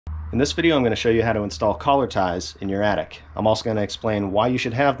In this video, I'm going to show you how to install collar ties in your attic. I'm also going to explain why you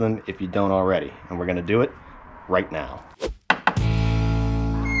should have them if you don't already, and we're going to do it right now.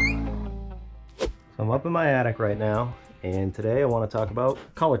 So I'm up in my attic right now, and today I want to talk about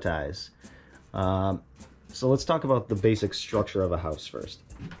collar ties. So let's talk about the basic structure of a house first.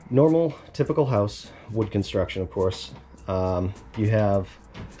 Normal, typical house, wood construction of course. You have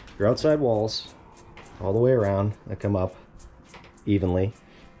your outside walls all the way around that come up evenly.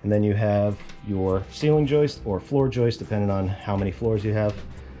 And then you have your ceiling joist or floor joist, depending on how many floors you have.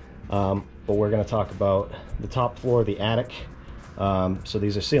 But we're going to talk about the top floor, the attic. So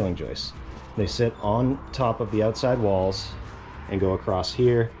these are ceiling joists. They sit on top of the outside walls and go across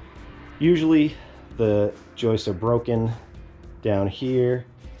here. Usually the joists are broken down here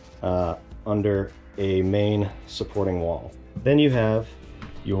under a main supporting wall. Then you have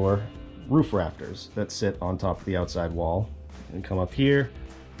your roof rafters that sit on top of the outside wall and come up here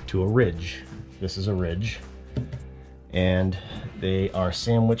to a ridge. This is a ridge, and they are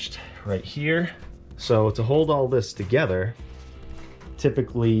sandwiched right here. So to hold all this together,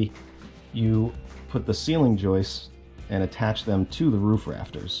 typically you put the ceiling joists and attach them to the roof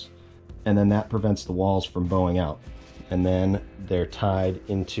rafters, and then that prevents the walls from bowing out. And then they're tied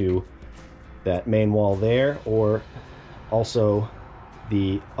into that main wall there, or also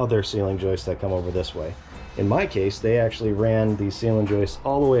the other ceiling joists that come over this way. In my case, they actually ran these ceiling joists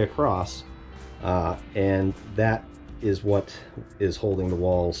all the way across, and that is what is holding the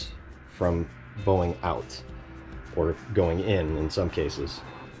walls from bowing out or going in some cases.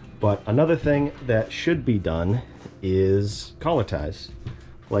 But another thing that should be done is collar ties.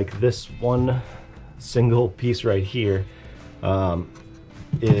 Like this one single piece right here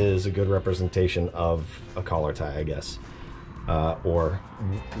is a good representation of a collar tie, I guess, or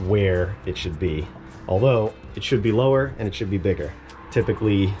where it should be. Although it should be lower and it should be bigger.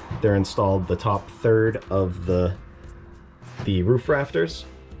 Typically they're installed the top third of the roof rafters,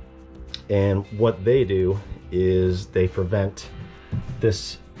 and what they do is they prevent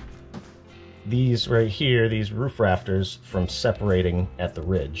these right here, these roof rafters, from separating at the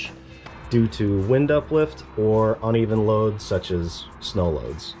ridge due to wind uplift or uneven loads such as snow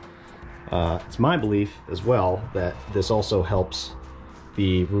loads. It's my belief as well that this also helps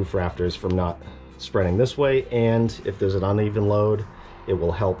the roof rafters from not spreading this way, and if there's an uneven load, it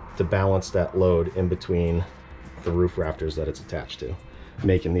will help to balance that load in between the roof rafters that it's attached to,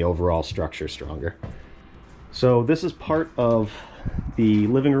 making the overall structure stronger. So this is part of the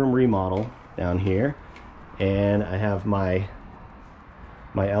living room remodel down here, and I have my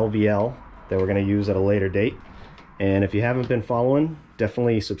LVL that we're going to use at a later date. And if you haven't been following,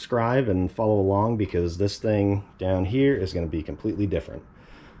 definitely subscribe and follow along, because this thing down here is going to be completely different.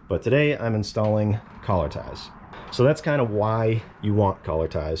 But today I'm installing collar ties. So that's kind of why you want collar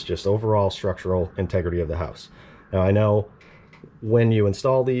ties, just overall structural integrity of the house. Now I know when you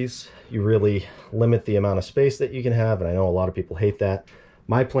install these, you really limit the amount of space that you can have, and I know a lot of people hate that.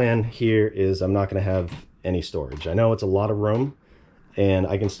 My plan here is I'm not going to have any storage. I know it's a lot of room, and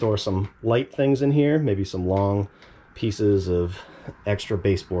I can store some light things in here, maybe some long pieces of extra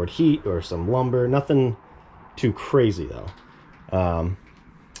baseboard heat or some lumber, nothing too crazy though.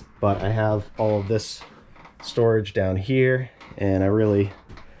 But I have all of this storage down here, and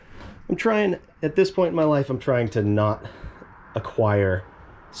I'm trying, at this point in my life, I'm trying to not acquire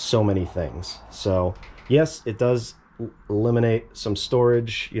so many things. So yes, it does eliminate some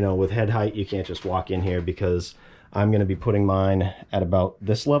storage. You know, with head height, you can't just walk in here, because I'm going to be putting mine at about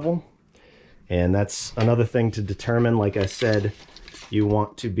this level. And that's another thing to determine. Like I said, you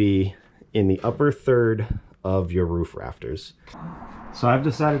want to be in the upper third of your roof rafters. So I've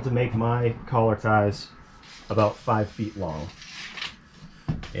decided to make my collar ties about 5 feet long.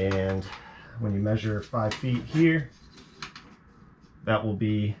 And when you measure 5 feet here, that will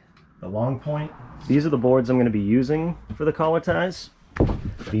be the long point. These are the boards I'm going to be using for the collar ties.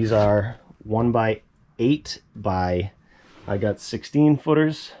 These are 1x8 by, I got 16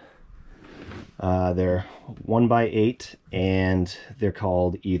 footers. They're 1x8, and they're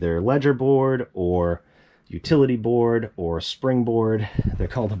called either ledger board or utility board or springboard. They're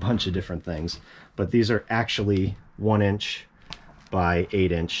called a bunch of different things, but these are actually 1 inch by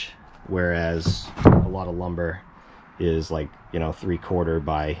 8 inch, whereas a lot of lumber is like, you know, 3/4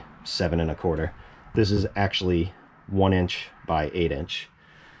 by 7 1/4. This is actually 1 inch by 8 inch.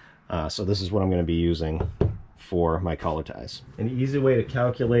 So this is what I'm going to be using for my collar ties. An easy way to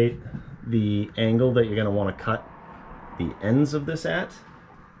calculate the angle that you're going to want to cut the ends of this at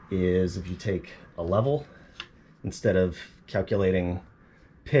is if you take a level, instead of calculating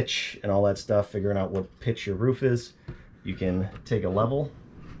pitch and all that stuff, figuring out what pitch your roof is, you can take a level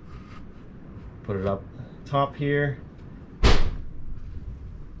Put it up top here.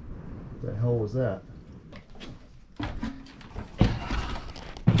 What the hell was that?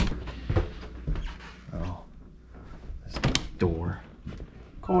 Oh, this door.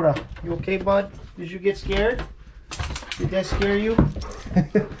 Coda, you okay, bud? Did you get scared? Did that scare you?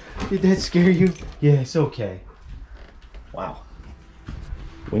 Did that scare you? Yeah, it's okay. Wow.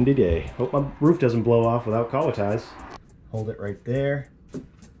 Windy day. Hope my roof doesn't blow off without collar ties. Hold it right there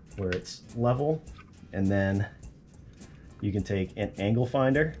where it's level, and then you can take an angle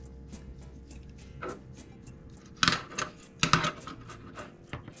finder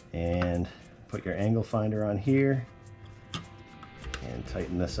and put your angle finder on here and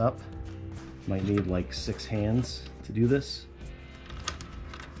tighten this up. Might need like 6 hands to do this.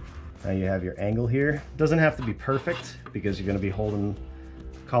 Now you have your angle here. It doesn't have to be perfect because you're going to be holding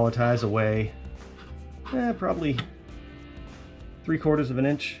collar ties away probably 3/4 of an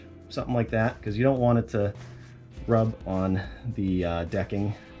inch, something like that, because you don't want it to rub on the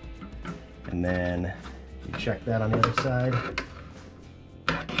decking. And then you check that on the other side,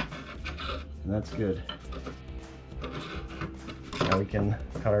 and that's good. Now we can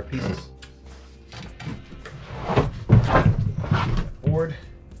cut our pieces. Board,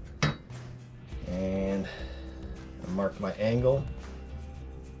 and mark my angle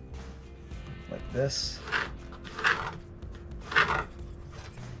like this.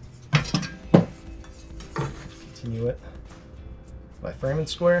 Continue it by framing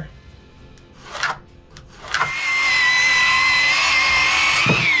square.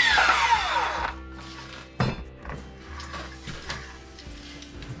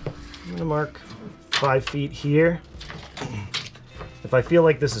 I'm going to mark 5 feet here. If I feel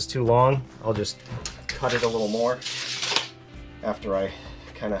like this is too long, I'll just cut it a little more after I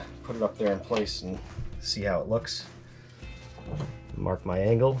kind of put it up there in place and see how it looks. Mark my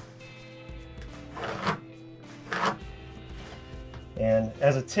angle. And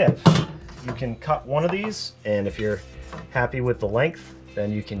as a tip, you can cut one of these, and if you're happy with the length,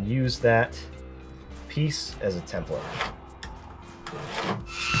 then you can use that piece as a template.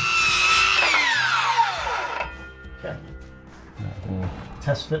 Okay.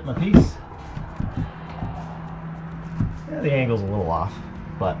 Test fit my piece. Yeah, the angle's a little off,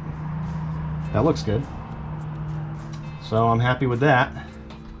 but that looks good. So I'm happy with that.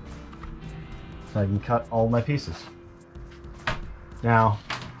 So I can cut all my pieces. Now,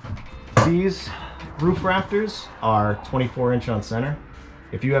 these roof rafters are 24-inch on center.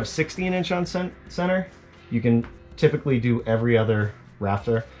 If you have 16-inch on center, you can typically do every other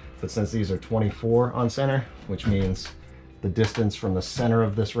rafter, but since these are 24 on center, which means the distance from the center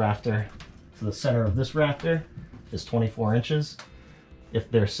of this rafter to the center of this rafter is 24 inches. If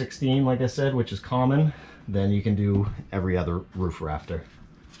they're 16, like I said, which is common, then you can do every other roof rafter.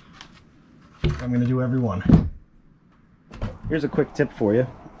 I'm gonna do every one. Here's a quick tip for you.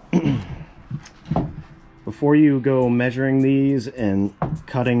 Before you go measuring these and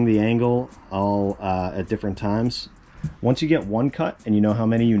cutting the angle all at different times, once you get one cut and you know how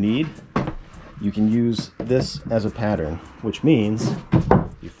many you need, you can use this as a pattern, which means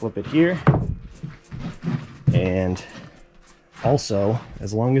you flip it here, and also,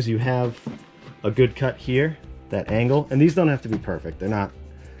 as long as you have a good cut here, that angle, and these don't have to be perfect, they're not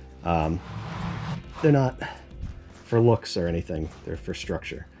for looks or anything, they're for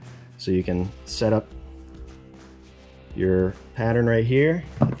structure. So you can set up your pattern right here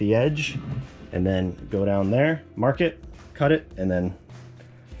at the edge, and then go down there, mark it, cut it, and then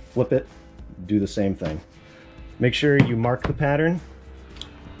flip it, do the same thing. Make sure you mark the pattern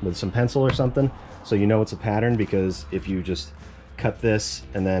with some pencil or something so you know it's a pattern, because if you just cut this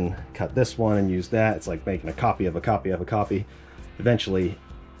and then cut this one and use that, it's like making a copy of a copy of a copy. Eventually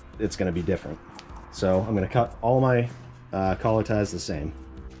it's going to be different. So I'm going to cut all my collar ties the same.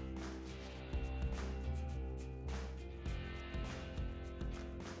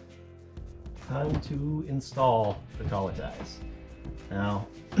 Time to install the collar ties. Now,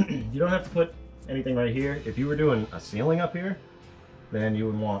 you don't have to put anything right here. If you were doing a ceiling up here, then you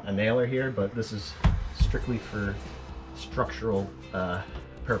would want a nailer here, but this is strictly for structural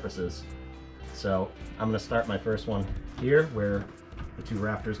purposes. So I'm going to start my first one here where the two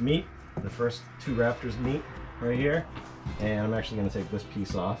rafters meet. The first two rafters meet right here, and I'm actually going to take this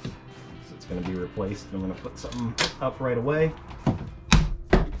piece off, so it's going to be replaced. I'm going to put something up right away.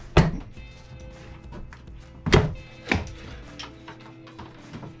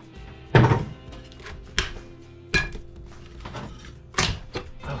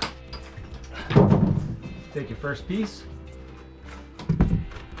 Take your first piece and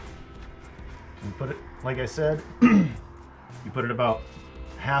put it, like I said, you put it about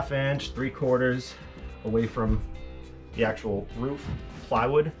 1/2 inch, 3/4 away from the actual roof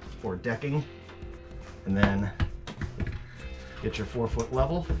plywood for decking, and then get your 4-foot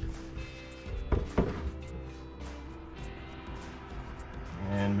level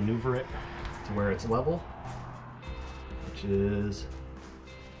and maneuver it to where it's level, which is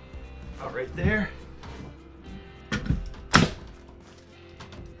about right there.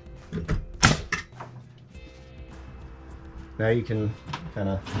 Now you can kind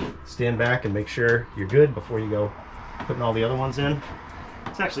of stand back and make sure you're good before you go putting all the other ones in.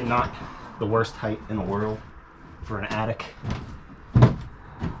 It's actually not the worst height in the world for an attic.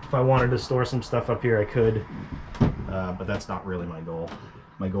 If I wanted to store some stuff up here, I could, but that's not really my goal.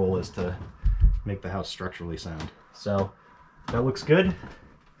 My goal is to make the house structurally sound. So that looks good.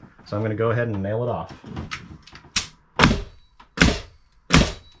 So I'm going to go ahead and nail it off.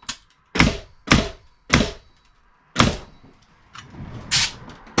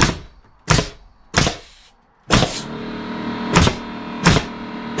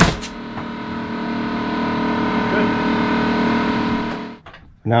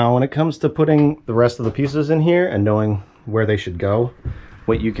 Now, when it comes to putting the rest of the pieces in here and knowing where they should go,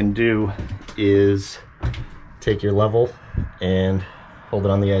 what you can do is take your level and hold it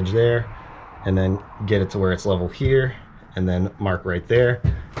on the edge there, and then get it to where it's level here, and then mark right there,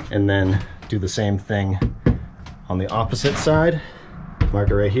 and then do the same thing on the opposite side.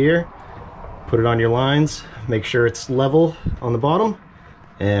 Mark it right here, put it on your lines, make sure it's level on the bottom,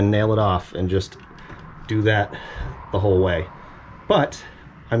 and nail it off, and just do that the whole way. But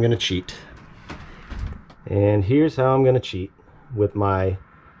I'm gonna cheat. And here's how I'm gonna cheat with my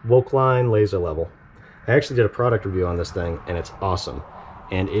Volkline laser level. I actually did a product review on this thing, and it's awesome.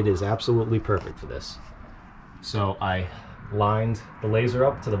 And it is absolutely perfect for this. So I lined the laser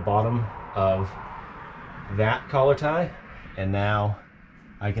up to the bottom of that collar tie, and now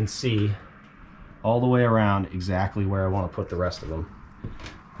I can see all the way around exactly where I want to put the rest of them.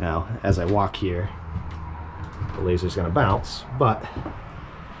 Now, as I walk here, the laser's gonna bounce, but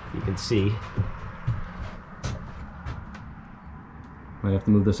you can see, might have to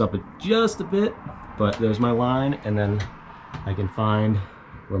move this up just a bit, but there's my line, and then I can find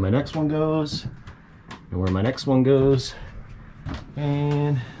where my next one goes, and where my next one goes,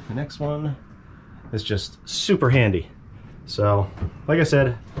 and the next one is just super handy. So, like I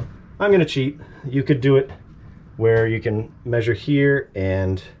said, I'm gonna cheat. You could do it where you can measure here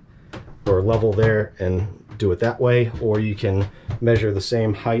and or level there and do it that way, or you can measure the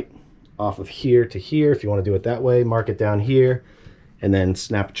same height off of here to here if you want to do it that way. Mark it down here and then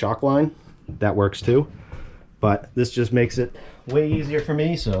snap a chalk line. That works too, but this just makes it way easier for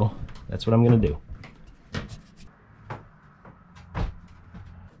me, so that's what I'm gonna do.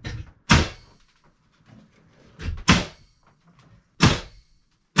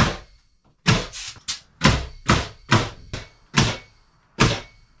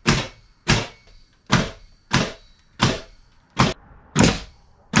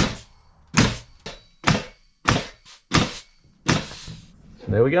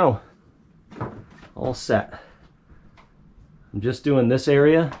 There we go, all set. I'm just doing this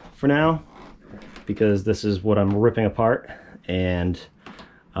area for now because this is what I'm ripping apart, and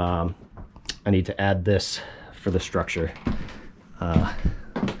I need to add this for the structure.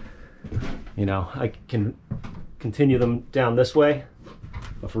 You know, I can continue them down this way,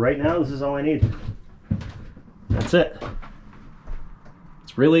 but for right now, this is all I need. That's it.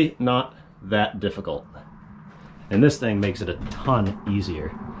 It's really not that difficult. And this thing makes it a ton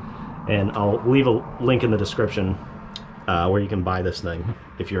easier. And I'll leave a link in the description where you can buy this thing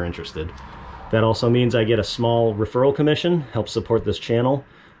if you're interested. That also means I get a small referral commission, helps support this channel.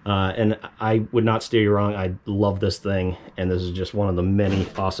 And I would not steer you wrong, I love this thing, and this is just one of the many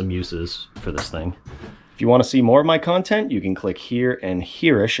awesome uses for this thing. If you want to see more of my content, you can click here and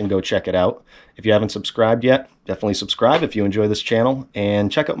here-ish and go check it out. If you haven't subscribed yet, definitely subscribe if you enjoy this channel,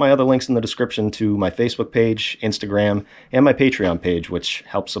 and check out my other links in the description to my Facebook page, Instagram, and my Patreon page, which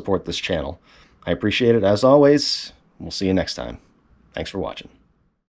helps support this channel. I appreciate it as always. We'll see you next time. Thanks for watching.